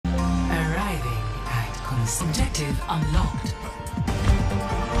wins. Objective unlocked.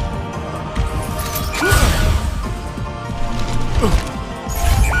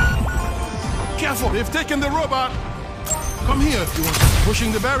 Careful, they've taken the robot. Come here if you want.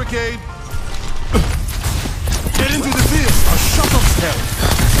 Pushing the barricade. Get into the field. A shot of stealth.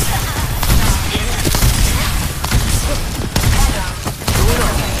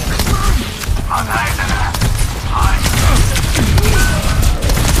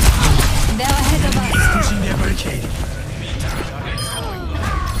 They're ahead of us. Pushing their barricade.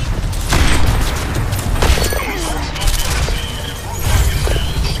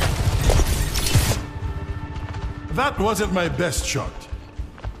 That wasn't my best shot.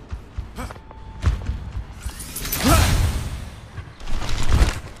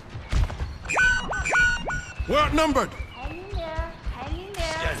 We're outnumbered. Hang in there. Hang in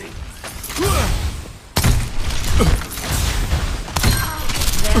there. Steady.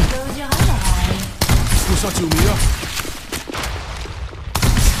 There goes your ally. Pousse ça, Mia.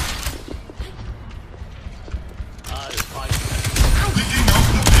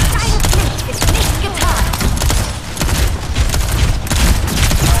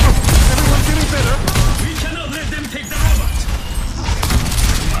 Everyone's getting better. We cannot let them take the robot.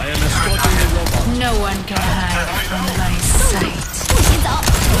 I am escorting the robot. No one can hide from my sight.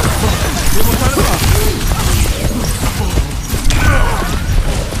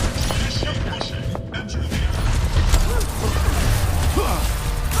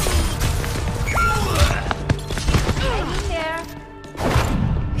 Hang in there.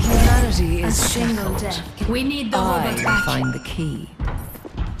 Humanity is Single shackled. death. We need the I robot will back. find the key.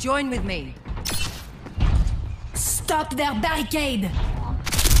 Join with me. Stop their barricade!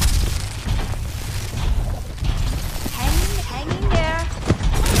 Hang in there.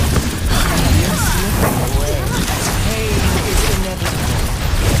 Pain is inevitable.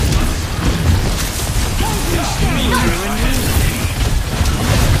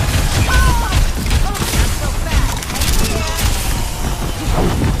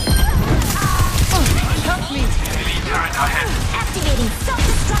 Help me! Activating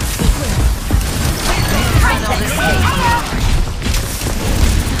self-destruct sequence. Cannot escape.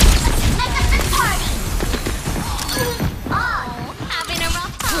 Oh, having a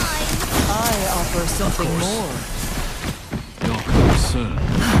rough time. I offer something more. Your concern.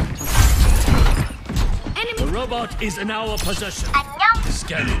 Enemy. The robot is in our possession.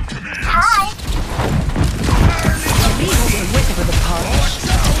 Scanning command. Hi. Wait for the punch.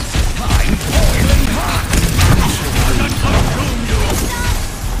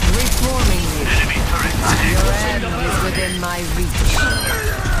 Reforming you. Your end is within my reach.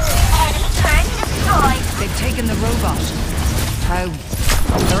 Enemy turret destroyed. They've taken the robot. How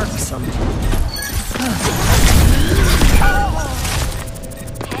irksome.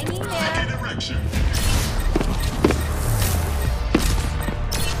 Hang in there.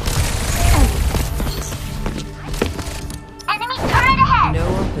 Enemy turret ahead. No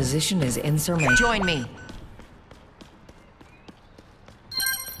opposition is insurmountable. Join me.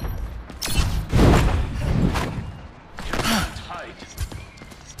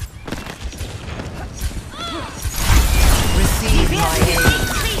 Receive my aid.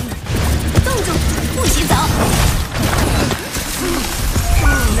 动住，不许走。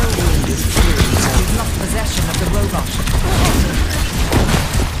 No wound is true. We've lost possession of the robot.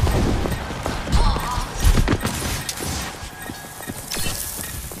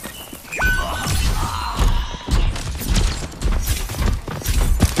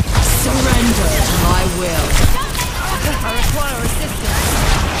 Surrender to my will. I require assistance.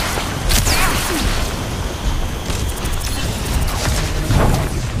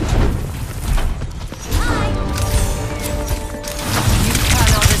 You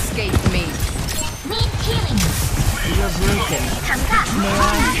cannot escape me. Need healing. You're broken. 扛下。 May I?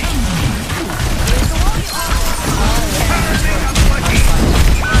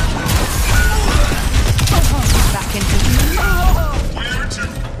 Back into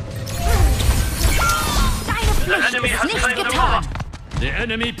The enemy has claimed the robot. The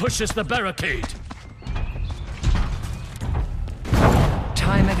enemy pushes the barricade.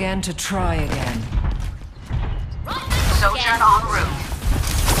 time again to try again. Soldier en route.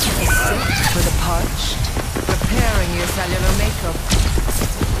 A sip for the parched, preparing your cellular makeup.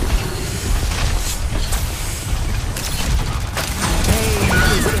 Pain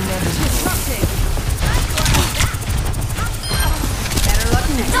is inevitable. Better luck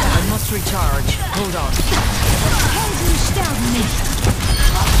next time. I must recharge. Hold on. You can still be used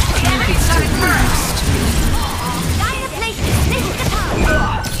to me.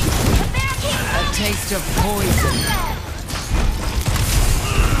 A taste of poison.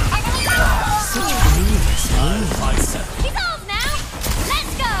 Such grievous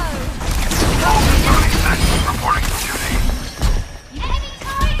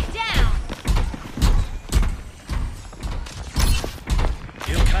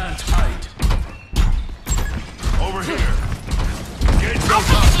over here. Get those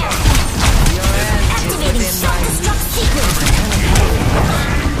hostiles. Your end is Activating within my self-destruct sequence.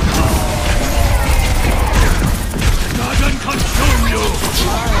 Dragon consume you.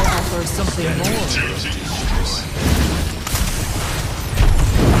 I'll offer something more.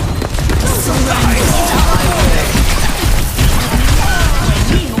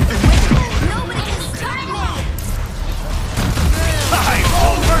 Nobody can stop me. I'm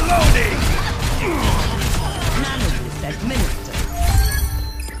overloading.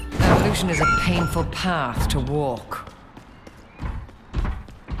 Evolution is a painful path to walk.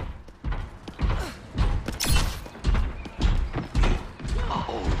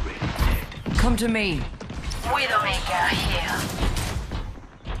 Come to me. Widowmaker here.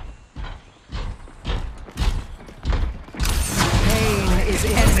 Pain is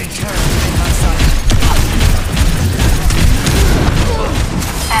enemy turn in my sight.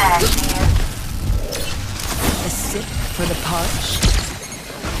 Ash here. A sip for the parched.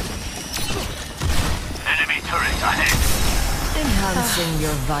 Enemy turret ahead. Enhancing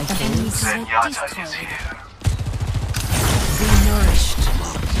your vitals. Zenyatta is here. Be nourished.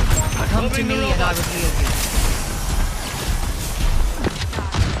 Come to me and I will heal you.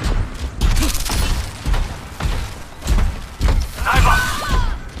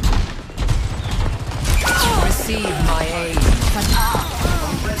 Receive my aid.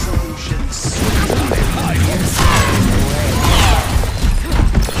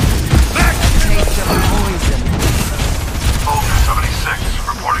 Taste of poison. Over 76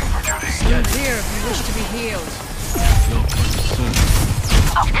 reporting for duty. Stand here if you wish to be healed.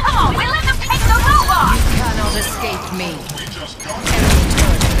 Oh, come on, we let them take the robot! Cannot escape me. Enemy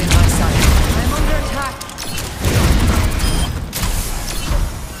turret within my sight. I'm under attack.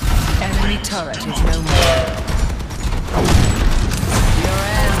 Enemy turret is no more. Your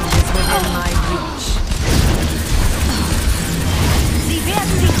end is within my reach. Sie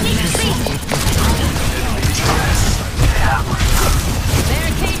werden dich nicht kriegen!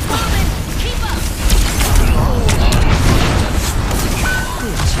 Barricade fallen! Keep up!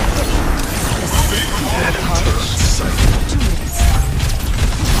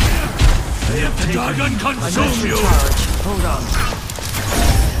 Dragon consume you. Charge. Hold on.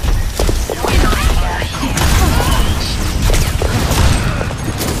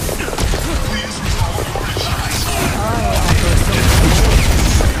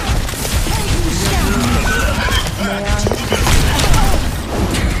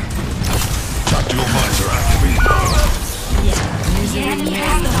 Tactical visor activated.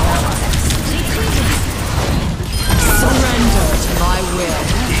 Surrender to my will.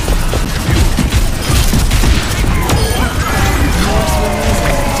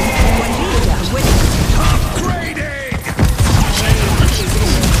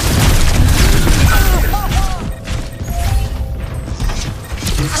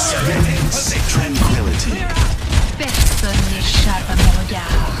 Tranquility. Personne n'échappe à mon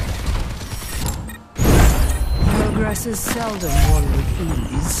regard. Progress is seldom won with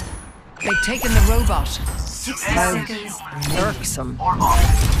ease. They've taken the robot. How irksome. A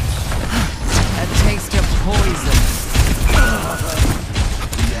taste of poison.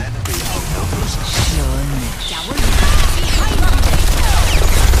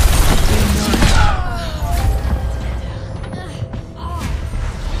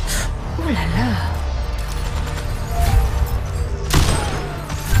 Ooh la la.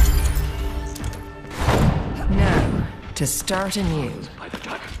 Now, to start anew.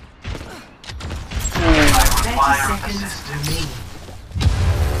 30 seconds remaining.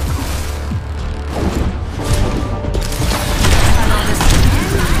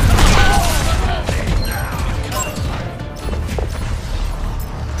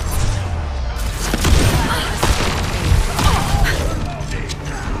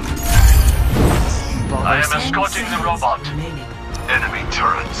 I am escorting the robot. Remaining. Enemy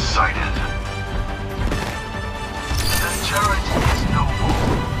turret sighted.